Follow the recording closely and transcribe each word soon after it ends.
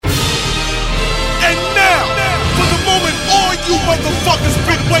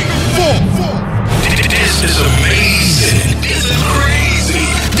This is amazing. This is crazy.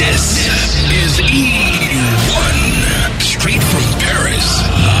 This is E1. Straight from Paris.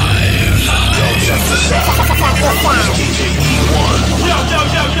 Live. DJ E1. Yo.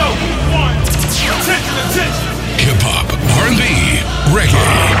 Attention. Hip-hop, R&B, reggae.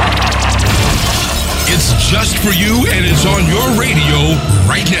 It's just for you and it's on your radio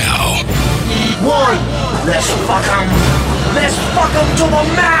right now. E1. Let's fuck 'em. Let's fuck 'em to the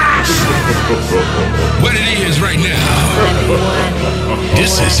max. What it is right now.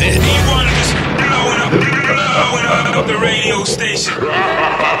 This is it. E1 is blowing up the radio station.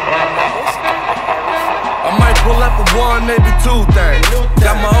 I might pull up a one, maybe two things.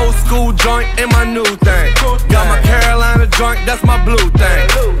 Got my old school joint and my new thing. Got my Carolina joint, that's my blue thing.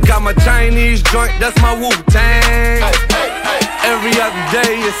 Got my Chinese joint, that's my Wu-Tang. Every other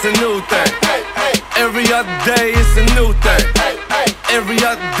day it's a new thing. Every other day it's a new thing. Every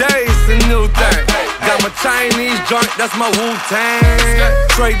other day it's a new thing. Got my Chinese joint, that's my Wu-Tang.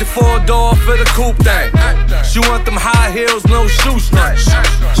 Trade the 4-door for the coupe thing. She want them high heels, no shoestrings.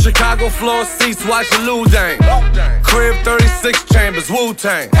 Chicago floor seats, watch the Lou Dang. Crib 36 chambers,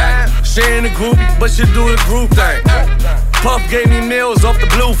 Wu-Tang. She ain't a groupie, but she do the group thing. Puff gave me meals off the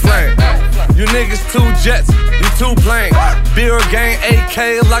blue flame. You niggas 2 jets, you 2 planes. Beer gang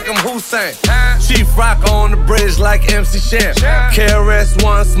AK like I'm Hussein. Chief Rock on the bridge like MC Shan.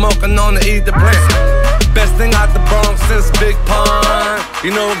 KRS-One smoking on the ether plant. Best thing out the Bronx since Big Pun.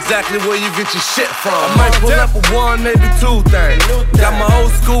 You know exactly where you get your shit from. I might pull up a one, maybe two things. Got my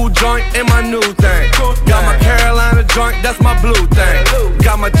old school joint and my new thing. Got my Carolina joint, that's my blue thing.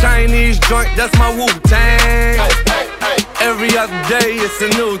 Got my Chinese joint, that's my Wu-Tang. Every other day it's a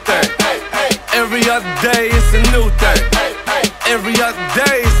new thing. Every other day it's a new thing. Every other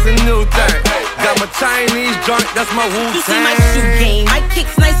day it's a new thing. Got my Chinese joint, that's my Wu-Tang. You see my shoe game, my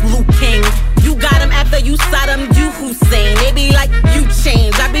kicks nice, Luke King. You got him after you shot him, you Hussein. They be like, you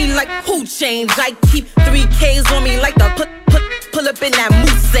changed, I be like, who changed? I keep 3Ks on me like the pull up in that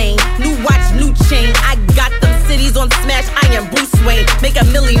Moussain. New watch, new chain, I got them cities on smash, I am Bruce Wayne. Make a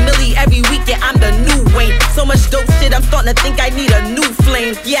milli every weekend, I'm the new Wayne. So much dope shit, I'm starting to think I need a new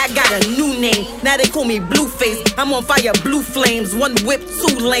flame. Yeah, I got a new name, now they call me Blueface. I'm on fire, blue flames, 1 whip,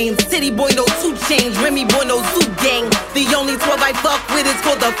 2 lanes. City boy, no 2 chains, Remy boy, no zoo gang. The only 12 I fuck with is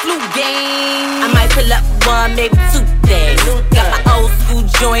called the flu gang. I might pull up 1, maybe 2 things. Got my old school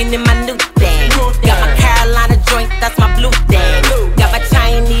joint and my new thing. Got my Carolina joint, that's my blue thing. Got my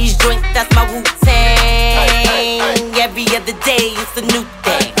Chinese joint, that's my Wu-Tang. Every other day it's a new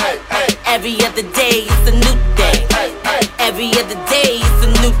thing. Every other day it's a new thing. Every other day it's a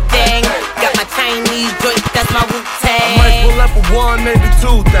new thing. Got my Chinese joint, that's my Wu-Tang. I might pull up a one, maybe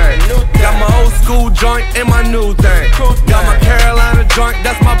 2 things. Got my old school joint and my new thing. Got my Carolina joint,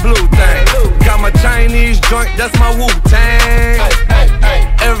 that's my blue thing. Got my Chinese joint, that's my Wu-Tang.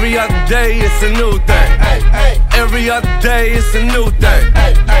 Every other day it's a new thing. Every other day it's a new thing.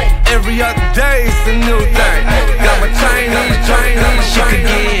 Every other day it's a new thing. Got my Chinese joint,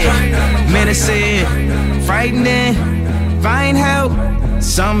 menacing, frightening, find help.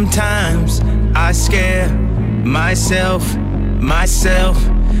 Sometimes I scare myself.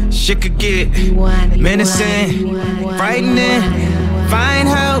 Shit could get menacing, frightening, find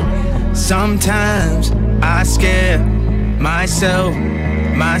help. Sometimes I scare myself.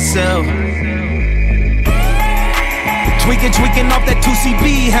 Tweaking off that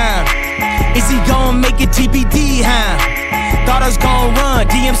 2CB, huh? Is he gon' make it TBD, huh? Thought I was gon' run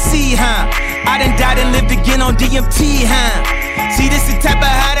DMC, huh? I done died and lived again on DMT, huh? See, this the type of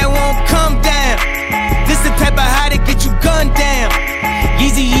high that won't come down. This the type of high that get you gunned down.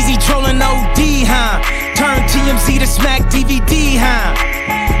 Easy trolling OD, huh? Turn TMZ to smack DVD, huh?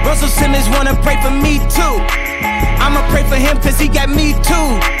 Russell Simmons wanna pray for me too. I'ma pray for him cause he got me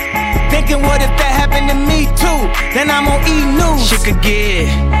too. Thinking what if that happened to me too? Then I'm on E-News. Shit could get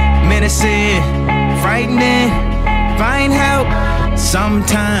menacing, frightening, find help.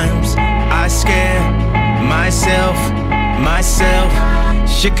 Sometimes I scare myself.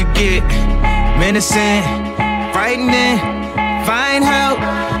 Shit could get menacing, frightening, find help.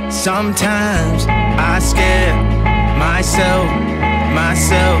 Sometimes I scare myself.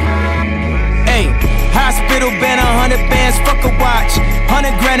 Hey, hospital been 100 bands, fuck a watch.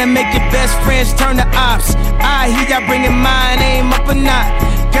 100 grand and make your best friends turn to ops. I hear y'all bringing my name up a notch.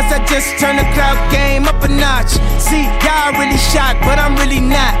 Guess I just turned the clout game up a notch. See, y'all really shocked, but I'm really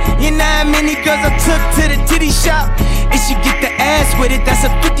not. You know how many girls I took to the titty shop? If she get the ass with it, that's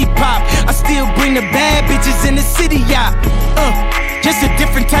a 50 pop. I still bring the bad bitches in the city, y'all. Just a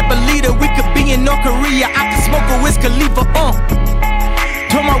different type of leader. We could be in North Korea, I could smoke a Wiz Khalifa,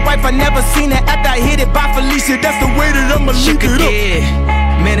 Told my wife I never seen her after I hit it by Felicia. That's the way that I'ma leave it up.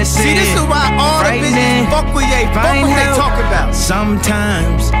 Menacing. See, this is why all the bitches fuck with ye. Fuck what they talking about.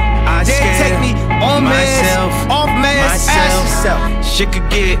 Sometimes I take me on myself, off meds, ask yourself. Shit could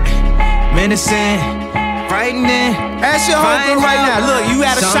get menacing, frightening. Ask your homegirl right now. Look, you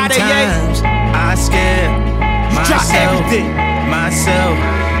had a shot at ye. I scare myself.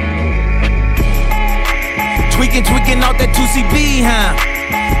 Tweaking out that 2CB, huh?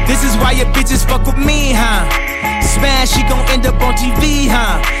 This is why your bitches fuck with me, huh? Smash, she gon' end up on TV,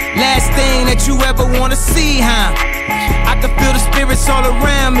 huh? Last thing that you ever wanna see, huh? I can feel the spirits all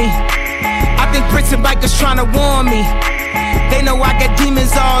around me. I think Prince and Bikers tryna warn me. They know I got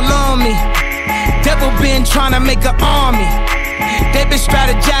demons all on me. Devil been tryna make an army. They been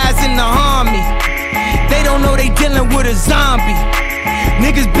strategizing to harm me. They don't know they dealing with a zombie.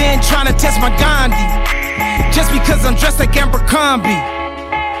 Niggas been tryna test my Gandhi. Just because I'm dressed like Abercrombie.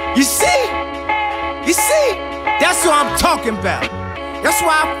 You see? That's what I'm talking about. That's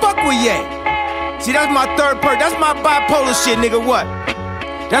why I fuck with ye. See, that's my third part. That's my bipolar shit, nigga. What?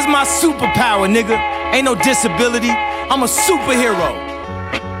 That's my superpower, nigga. Ain't no disability. I'm a superhero.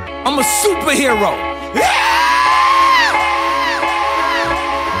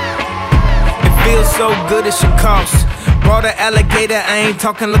 It feels so good it should cost. Brought an alligator, I ain't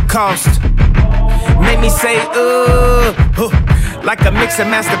talking Lacoste. Make me say, like a mix of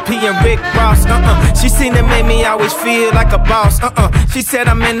Master P and Rick Ross. She seen it make me always feel like a boss. She said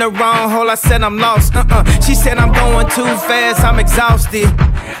I'm in the wrong hole, I said I'm lost. She said I'm going too fast, I'm exhausted.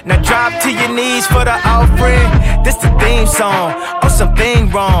 Now drop to your knees for the offering. This the theme song, oh something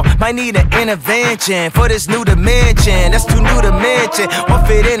wrong. Might need an intervention for this new dimension. That's too new to mention, won't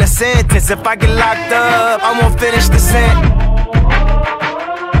fit in a sentence. If I get locked up, I won't finish the sentence.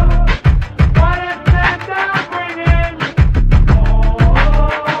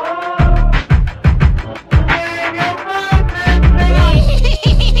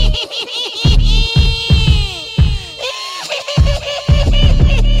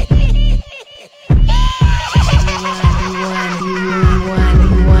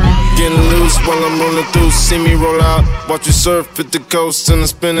 While I'm rolling through, see me roll out. Watch you surf at the coast and I'm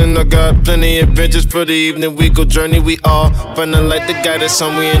spinning. I got plenty adventures for the evening. We go journey, we all feeling like the guy that's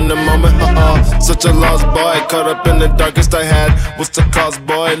on me in the moment. Such a lost boy, caught up in the darkest I had. What's the cost,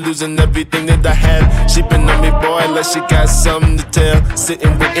 boy? Losing everything that I had. She been on me, boy, like she got something to tell.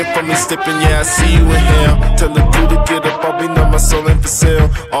 Sitting waiting for me, slipping, yeah, I see you in hell. Tell the crew to get up, I'll be know my soul ain't for sale.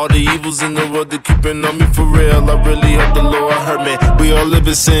 All the evils in the world, they keeping on me for real. I really hope the Lord heard me. We all live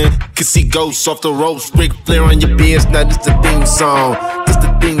in sin, can see ghosts off the ropes. Ric Flair on your beers, now this the theme song. This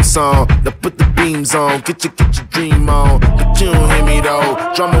the theme song, now put the beams on. Get your dream on, but you don't hear me though.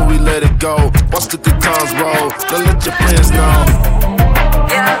 Drama, we let it go, watch the good times roll. Don't let your friends know.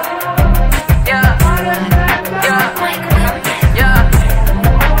 Yeah.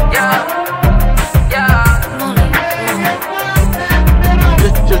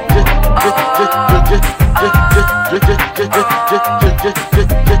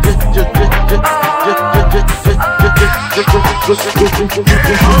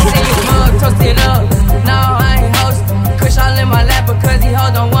 Toasted up, now I ain't host. Kush all in my lap because he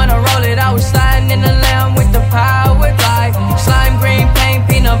hold don't wanna roll it. I was sliding in the lamb with the power glide. Slime green paint,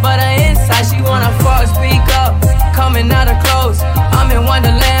 peanut butter inside. She wanna fuck, speak up, coming out of clothes. I'm in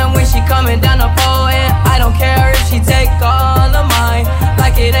Wonderland when she coming down the pole. And I don't care if she take all of mine.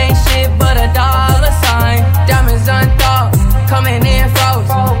 Like it ain't shit but $1 sign. Diamonds unthought, coming in froze.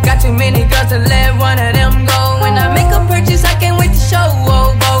 Got too many girls to let one of them go. When I make a purchase, I can't wait to show.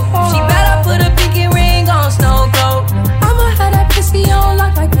 She better put a pinky ring on Snow Globe. I'ma have that pussy on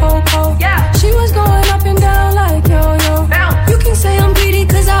lock like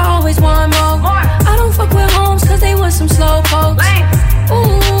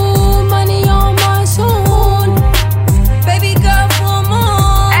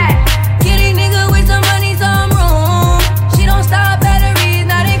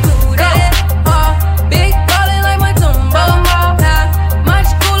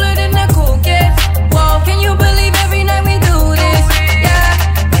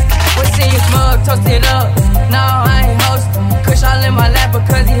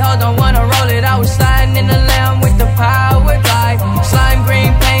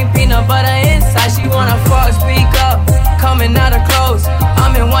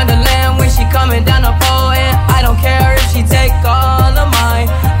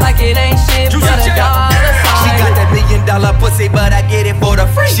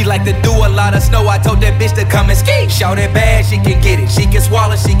She like to do a lot of snow, I told that bitch to come and ski. Shout it bad, she can get it. She can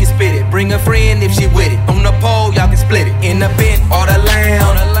swallow, she can spit it. Bring a friend if she with it. On the pole, y'all can split it. In the bent or the lamb.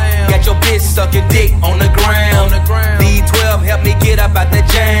 Got your bitch sucking dick on the ground. B12 help me get up out the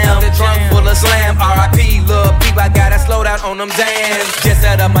jam. The trunk full of slam. R.I.P. Lil' Peep, I gotta slow down on them Zans. Just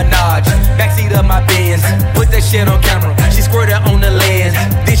out of Minaj, backseat of my Benz. Put that shit on camera, she squirted on the lens.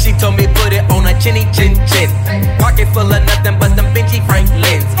 Then she told me put it on a chinny chin chin. Pocket full of nothing but them Benji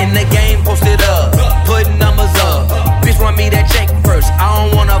Franklins. In the game, posted up, putting numbers up. Bitch run me that check first, I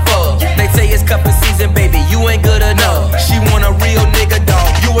don't wanna fuck. They say it's cuffin' season, baby, you ain't good enough. She want a real nigga, dog,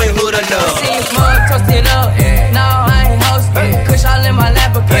 you ain't good enough. See Smokepurpp toasted up, no I ain't hosting. Kush all in my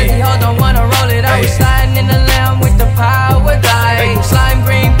lap, but crazy hoes don't wanna roll it. I was sliding in the lamb with the power glide. Slime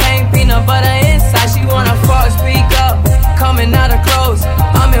green paint, peanut butter inside. She wanna fuck, speak up, coming out of clothes.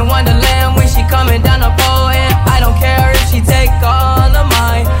 I'm in Wonderland when she coming down the pole, and I don't care if she take all of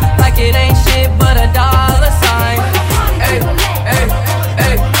mine. Like it ain't shit but a dollar sign. Ay, ay,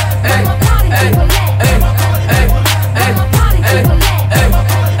 ay, ay, ay, ay, ay, ay, ay,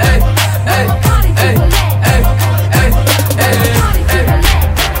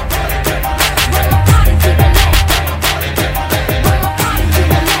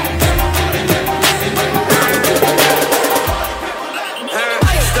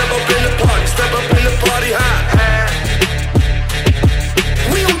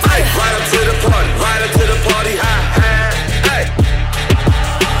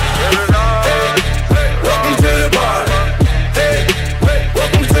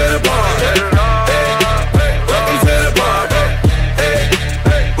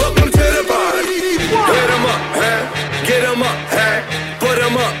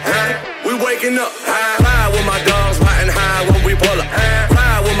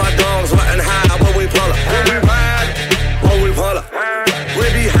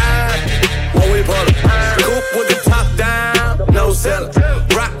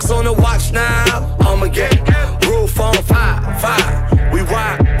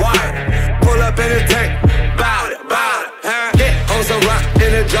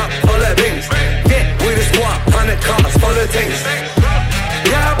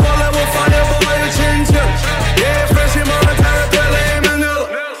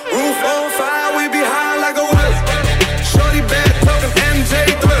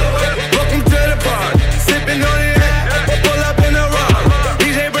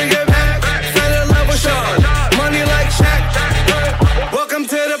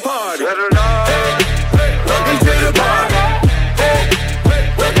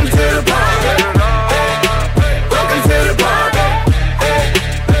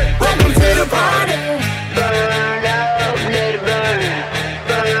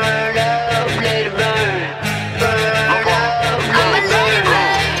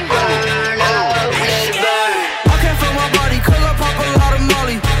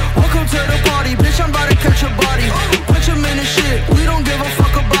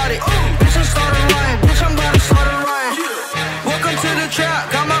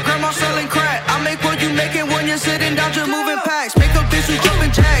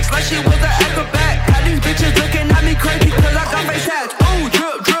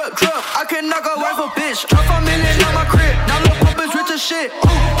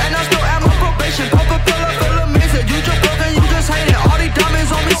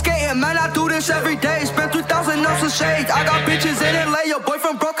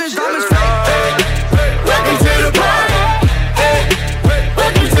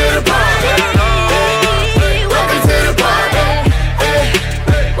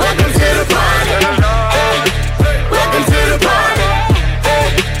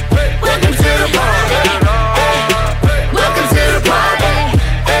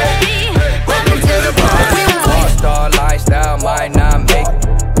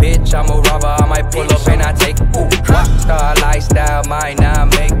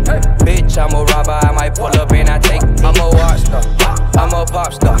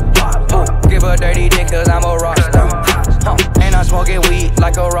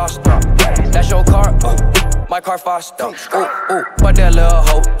 But that little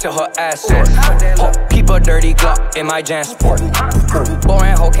hoe to her assets. Keep a dirty Glock in my Jansport.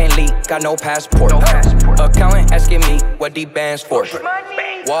 Boring hoe can't leak, got no passport. Accountant asking me what the band's for.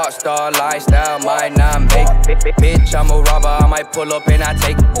 Walk star lifestyle, might not make. Bitch, I'm a robber, I might pull up and I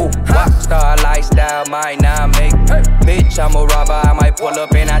take. Walk star lifestyle, might not make. Bitch, I'm a robber, I might pull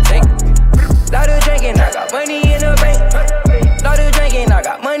up and I take. Lot of drinking, I got money in the bank. Lot of drinking, I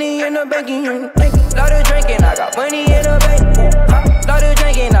got money in the banking. Lot of drinking, I got money in the bank. Lot of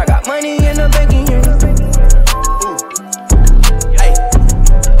drinking, I got money in the banking. Hey,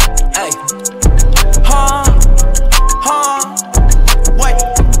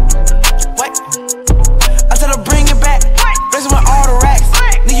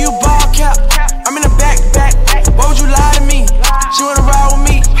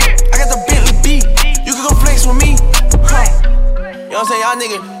 know what I'm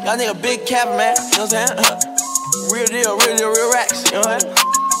saying? Y'all nigga big cap, man. You know what I'm saying? Real deal, real racks. You know what I'm saying?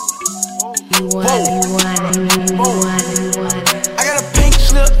 I got a pink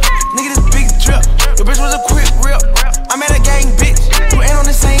slip, nigga, this big drip. Your bitch was a quick rip. I met a gang bitch, you ain't on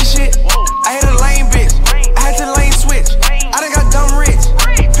the same shit. I hit a lane bitch, I had to lane switch. I done got dumb rich.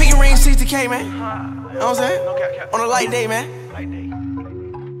 Pinky ring 60K, man. You know what I'm saying? On a light day, man.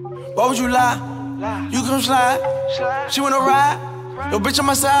 Why would you lie? You come slide. She wanna ride. Yo, bitch on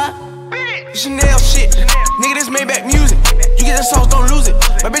my side. Chanel shit. Nigga, this Maybach music. You get the sauce, don't lose it.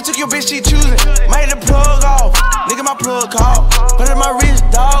 My bitch took your bitch, she choosing. Might hit the plug off. Nigga, my plug call. Put it in my wrist,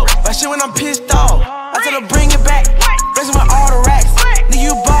 dog. My shit when I'm pissed off. I tell her bring it back. Blessing with all the racks. Nigga,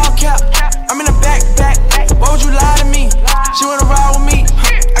 you ball cap. I'm in the back. Why would you lie to me? She wanna ride with me.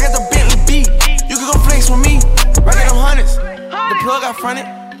 I got the Bentley beat. You can go flex with me. Rockin' them hundreds. The plug I fronted.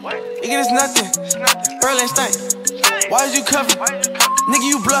 Nigga, this nothing. Berlin stank. Why is you covered? Nigga,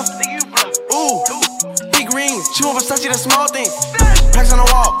 you bluff. Ooh, big rings. She want Versace, the small things. Packs on the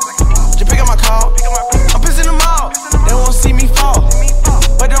wall. Just pick up my call. I'm pissing them out. They won't see me fall.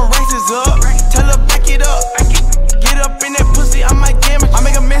 But them racks is up. Tell her back it up. Get up in that pussy, I might damage. I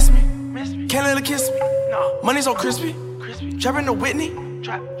make her miss me. Can't let her kiss me. Money so crispy. Trapping the Whitney.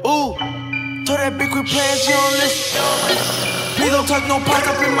 Ooh, told that bitch quit playing, she don't listen. Please don't touch no pots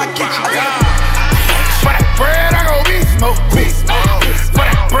up in my kitchen. For that bread, I gon' be smoke. For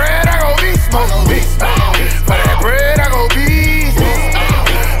that bread, I gon' be smoke. For that bread, I gon' be smoke.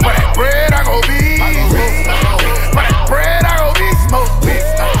 For that bread, I gon' be smoke. For that bread, I gon' be smoke.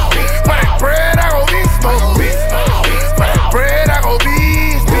 For that bread, I gon' be smoke. For that bread, I gon' be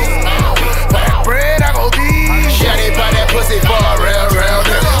smoke. For that bread, I gon' be. Shawty buy that pussy for a real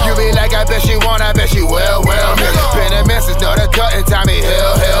nigga. You be like, I bet she want, I bet she will, nigga. Been a message, know the cutting time,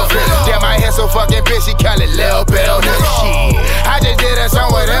 hell. Damn, my hair so fucking bitch, she call it Lil Bill, nigga. Shit, I just did a song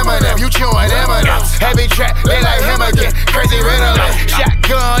with Eminem, you chewing M&M's. Heavy track, they like him again. Crazy riddle,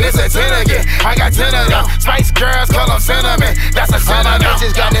 shotgun, it's a 10 again. I got 10 of them. Spice Girls, call them cinnamon. That's a cinnamon.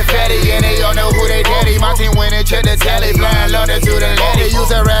 Bitches got the fatty, and they all know who they daddy. My team winning, check the tally, flying London to the lady.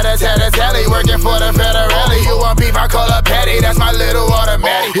 Use a rat-a-tat-a-tally, working for the federale. You want beef, I call her Patty, that's my little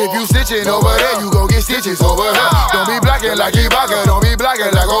automatic. If you stitching over there, you gon' get stitches over here. Don't be blocking like Ibaka, don't be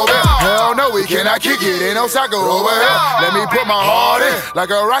blocking like Obey. Hell no, we cannot kick it, ain't no soccer over here. Let me put my heart in, like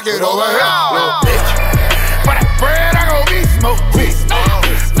a rocket over here. Little bitch. For that bread, I gon' be smoke.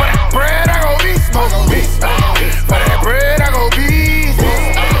 For that bread, I gon' be smoke. For that bread, I gon' be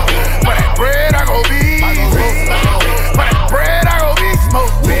smoke. For that bread, I gon' be smoke. For that bread, I gon' be smoke.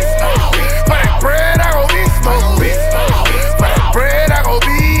 For that bread, I gon' be smoke. For that bread, I gon'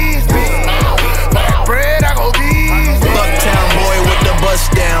 be smoke. For that bread, I gon' be smoke. Bucktown boy with the bust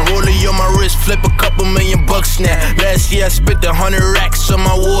down. Rollie on my wrist, flip a couple $1,000,000 now. Last year I spent 100 racks on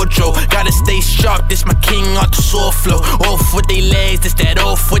my wardrobe. Gotta stay sharp, this my king off the soul flow. Off with they legs, this that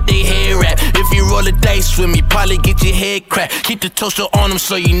off with they hair wrap. If you roll the dice with me, probably get your head cracked. Keep the toaster on them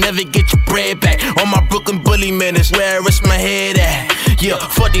so you never get your bread back. On my Brooklyn bully man, that's where I rest my head at. Yeah,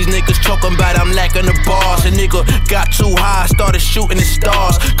 fuck these niggas talking about I'm lacking the bars. A nigga got too high, started shooting the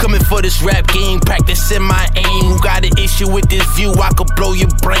stars. Coming for this rap game, practicing my aim. Who got an issue with this view? I could blow your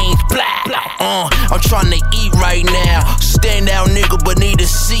brains. Blah. I'm trying to eat right now. Stand out nigga, but need a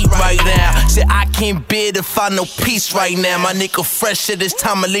seat right now. Said I can't bear to find no peace right now. My nigga fresh at this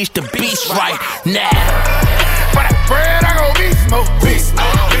time, unleash the beast right now. For that bread, I gon' be smoke.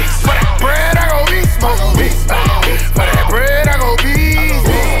 For that bread, I gon' be smoke. For that bread, I gon' be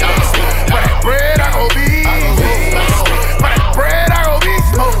smoke. For that bread, I gon' be smoke. For that bread, I gon' be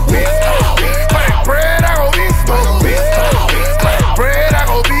smoke. For that bread, I gon' be smoke. For that bread, I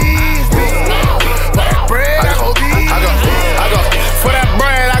gon' be smoke. For that bread, I gon' be I go. For that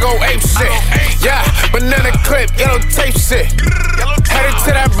bread, I go ape shit. Yeah, banana clip, yellow tape shit. Headed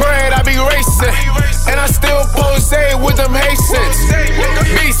to that bread, I be racing. And I still pose with them Haitians.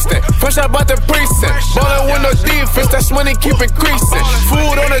 Beastin', fresh out about the precinct. Ballin' with no defense, that's when they keep increasing.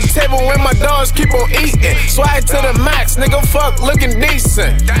 Food on the table when my dogs keep on eating. Swag to the max, nigga, fuck looking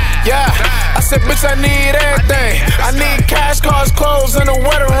decent. Yeah, I said, bitch, I need everything. I need cash, cars, clothes, and a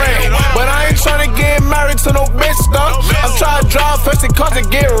wedding ring. But I ain't tryna get married to no bitch, though. I'm tryna drive first and cars to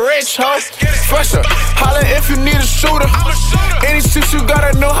get rich, ho. Fresher, holla if you need a shooter. Any shit you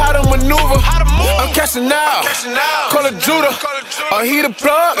gotta know how to maneuver. I'm catching out, call it Judah. Or he the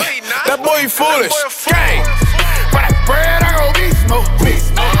plug, that boy he foolish. Gang, for that bread I gon' be smoke.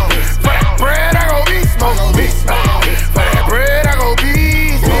 For that bread I gon' be smoke. For that bread I gon'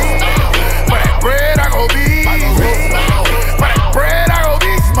 be smoke. For that bread I gon' be smoke. For that bread I gon'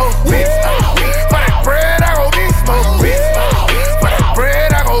 be smoke. For that bread I gon' be smoke. For that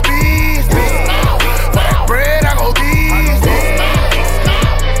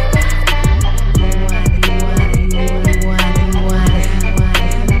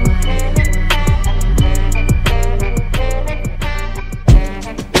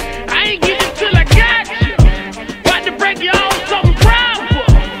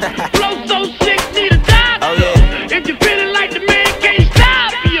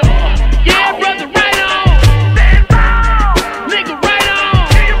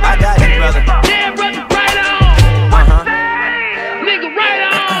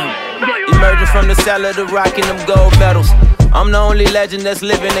Coachella to rockin' them gold medals. I'm the only legend that's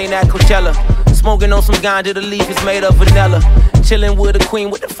living, ain't at Coachella. Smoking on some ganja, the leaf is made of vanilla. Chillin' with a queen,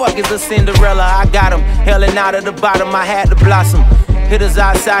 what the fuck is a Cinderella? I got him, hailing out of the bottom, I had to blossom. Hitters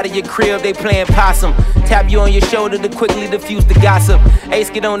outside of your crib, they playin' possum. Tap you on your shoulder to quickly diffuse the gossip. Ace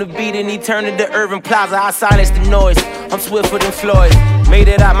get on the beat and he turn into Irving Plaza. I silence the noise, I'm swifter than Floyd. Made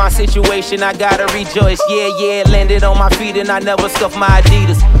it out my situation, I gotta rejoice. Yeah, landed on my feet and I never scuffed my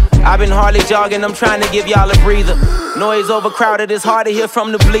Adidas. I've been hardly jogging, I'm trying to give y'all a breather. Noise overcrowded, it's hard to hear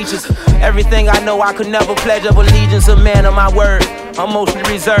from the bleachers. Everything I know, I could never pledge of allegiance. A man of my word, I'm mostly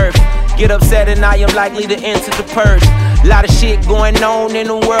reserved. Get upset and I am likely to enter the purge. Lot of shit going on in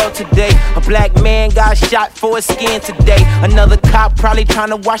the world today. A black man got shot for his skin today. Another cop probably trying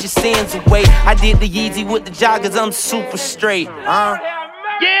to wash his sins away. I did the Yeezy with the joggers, I'm super straight.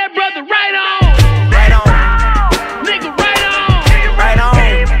 Yeah, brother, right on. Right on. Nigga, right on. Right on.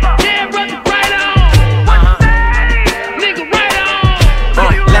 Yeah, brother, right on. Nigga, right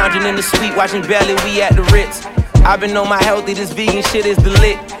on. Lounging in the suite, watching Belly, we at the Ritz. I've been on my healthy, this vegan shit is the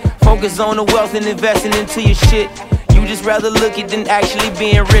lit. Focus on the wealth and investing into your shit. You just rather look it than actually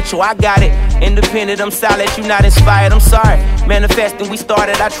being rich. Oh, I got it. Independent, I'm silent, you not inspired, I'm sorry. Manifesting, we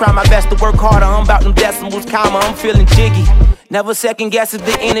started, I try my best to work harder. I'm about them decimals, comma, I'm feeling jiggy. Never second guess if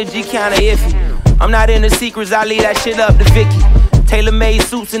the energy kinda iffy. I'm not into secrets, I leave that shit up to Vicky. Tailor-made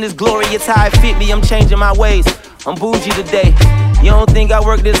suits in this glory, it's how it fit me. I'm changing my ways, I'm bougie today. You don't think I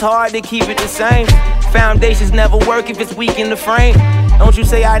work this hard to keep it the same? Foundations never work if it's weak in the frame. Don't you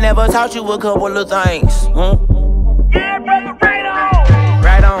say I never taught you a couple of things. Yeah, brother, right on.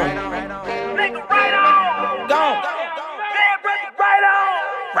 Right on. Nigga, right on. Gone. Yeah, brother, right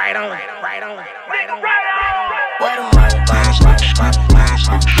on. Right on. Right on. Nigga, right on. Where the money?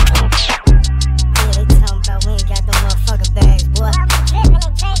 Yeah, they talking about we ain't got them motherfucking bags, boy.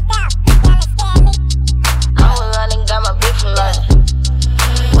 I was running, got my bitch from London.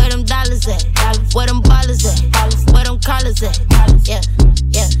 Where them dollars at? Where them ballers at? Where them collars at? Yeah.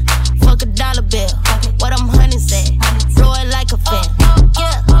 Fuck a dollar bill. Where them honeys at? Throw it like a fan.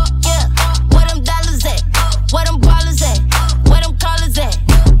 Yeah. Where them dollars at? Where them ballers at? Where them collars at?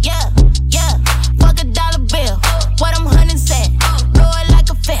 Yeah. Fuck a dollar bill. Where them honeys at? Throw it like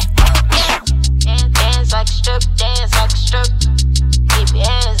a fan. Yeah. Dance like a strip, dance like a strip. Keep your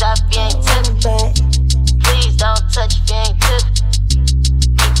hands off, you ain't tipping back. Please don't touch if you ain't tipping.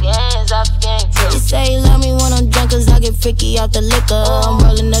 Keep your hands off, you ain't tipping. You say you love me when I'm drunk, cause I get freaky off the liquor. I'm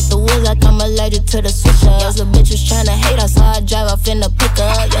rolling up the woods like I'm allergic to the switchers. The bitch was tryna hate us, so I drive off in the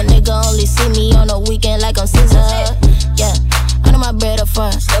pickup. Your nigga only see me on the weekend like I'm scissor. Yeah, I know my bread up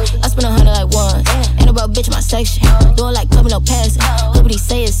front. I spend 100 like one. Ain't about bitch my section. Doing like coming no passing. Nobody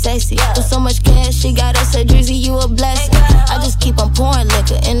say it's sexy. With so much cash, she got us at Dreezy, you a blessing. I just keep on pouring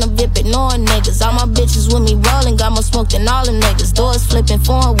liquor in the VIP, ignoring niggas. All my bitches with me rolling, got more smoke than all them niggas. Doors flipping,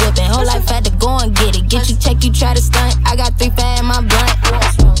 foreign whipping. Whole life had to go and get it. Get you check, you try to stunt. I got 3 fat in my blunt.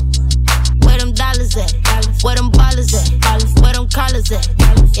 Where them dollars at? Where them ballers at? Where them collars at?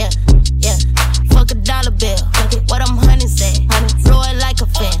 Yeah. Fuck a dollar bill. Where them honeys at? Throw it like a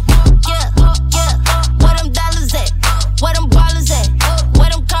fan. Yeah. Where them dollars at? Where them ballers at? Where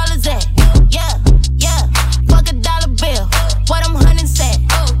them collars at? Yeah. Fuck a dollar bill. Where them honeys at?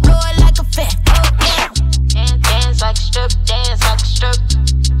 Throw it like a fan. Yeah. Dance like a strip, dance like a strip.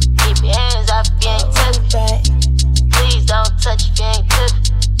 Keep your hands off, you ain't tipping back. Please don't touch if you ain't tipping.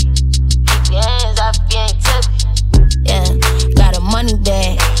 Keep your hands off, you ain't tipping. Yeah, got a money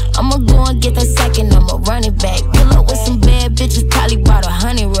bag. I'ma go and get that second, I'ma run it back. Pull up with some bad bitches, probably bought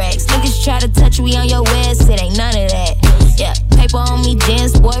 100 racks. Niggas try to touch me on your ass, it ain't none of that. Yeah, paper on me,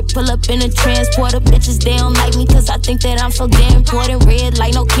 dance boy, pull up in a transporter. Bitches, they don't like me cause I think that I'm so damn important. Red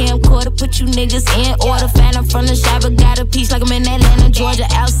like no camcorder, put you niggas in order. Phantom from the shop, but got a piece like I'm in Atlanta, Georgia.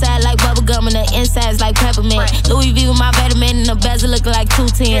 Outside like bubblegum and the inside's like peppermint. Louis V with my vitamin and the bezel looking like 2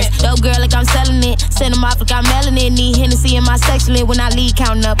 tens. Dope girl like I'm selling it, send them off like I'm melanin. Need Hennessy in my section when I leave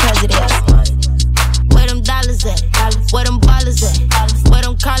counting up presidents. Where them dollars at? Where them ballers at? Where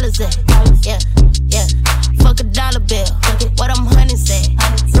them collars at? Yeah. Fuck a dollar bill. Where them honeys at?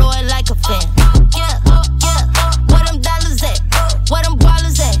 Throw it like a fan. Yeah. Where them dollars at? Where them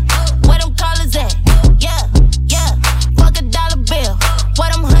ballers at? Where them collars at? Yeah. Fuck a dollar bill.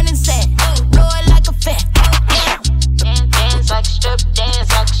 Where them honeys at? Throw it like a fan. Yeah. Dance like a strip, dance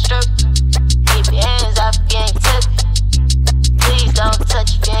like a strip. Keep your hands off, you ain't tipping. Please don't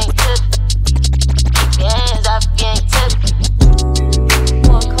touch if you ain't tipping. Keep your hands off, you ain't tipping.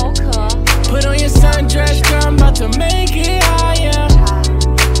 More coca. Put on your sundress, girl, I'm about to make it higher.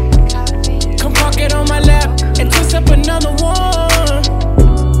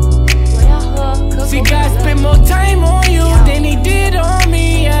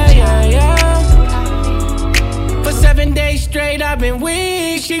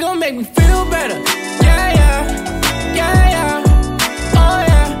 make me feel better. Yeah, yeah, yeah, yeah. Oh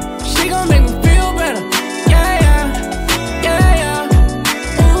yeah, she gon' make me feel better. Yeah, yeah, yeah,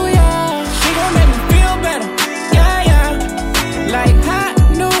 yeah. Ooh yeah, she gon' make me feel better. Yeah, yeah, like hot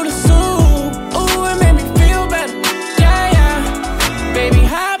noodle soup. Ooh, it made me feel better. Yeah, yeah, baby,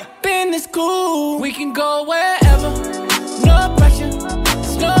 hop in this coupe. We can go wherever, no pressure,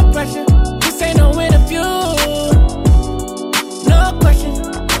 it's no pressure. This ain't no interview.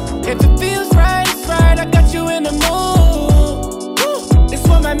 If it feels right, it's right. I got you in the mood. Woo. This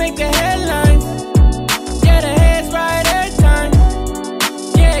one might make the headlines. Yeah, the head's right every time.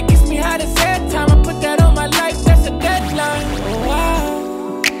 Yeah, it gets me hot as head time. I put that on my life, that's a deadline. Oh,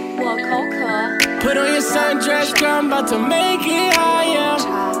 wow. Put on your sundress, girl, I'm about to make it higher.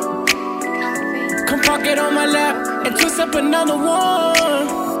 Come park it on my lap and twist up another one.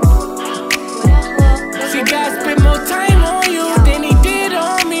 See, God spent more time on you than he did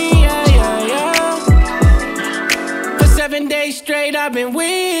on me. 7 days straight, I've been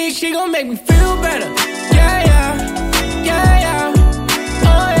weak. She gon' make me feel better. Yeah, yeah, yeah, yeah.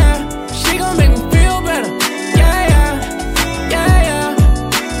 Oh yeah, she gon' make me feel better. Yeah, yeah, yeah,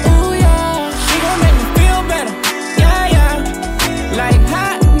 yeah. Ooh yeah, she gon' make me feel better. Yeah, yeah, like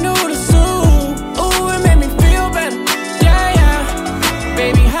hot noodle soup. Ooh, it made me feel better. Yeah, yeah,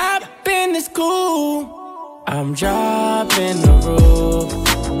 baby, hop in this coupe. I'm dropping the roof.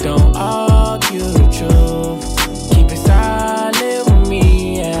 Don't argue the truth. Solid with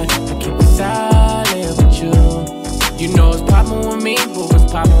me, yeah. I keep it solid with you. You know it's poppin' with me, but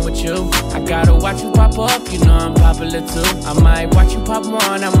what's poppin' with you? I gotta watch you pop up, you know I'm popular too. I might watch you pop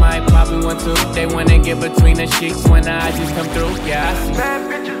one, I might probably want to. They wanna get between the sheets when the eyes just come through, yeah. Bad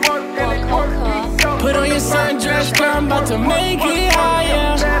bitches work and they work. Put on your sundress, girl, I'm about to make it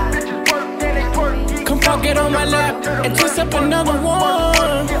higher. Bad bitches work and they work. Come park it on my lap and twist up another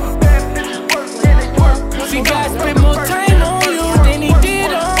one.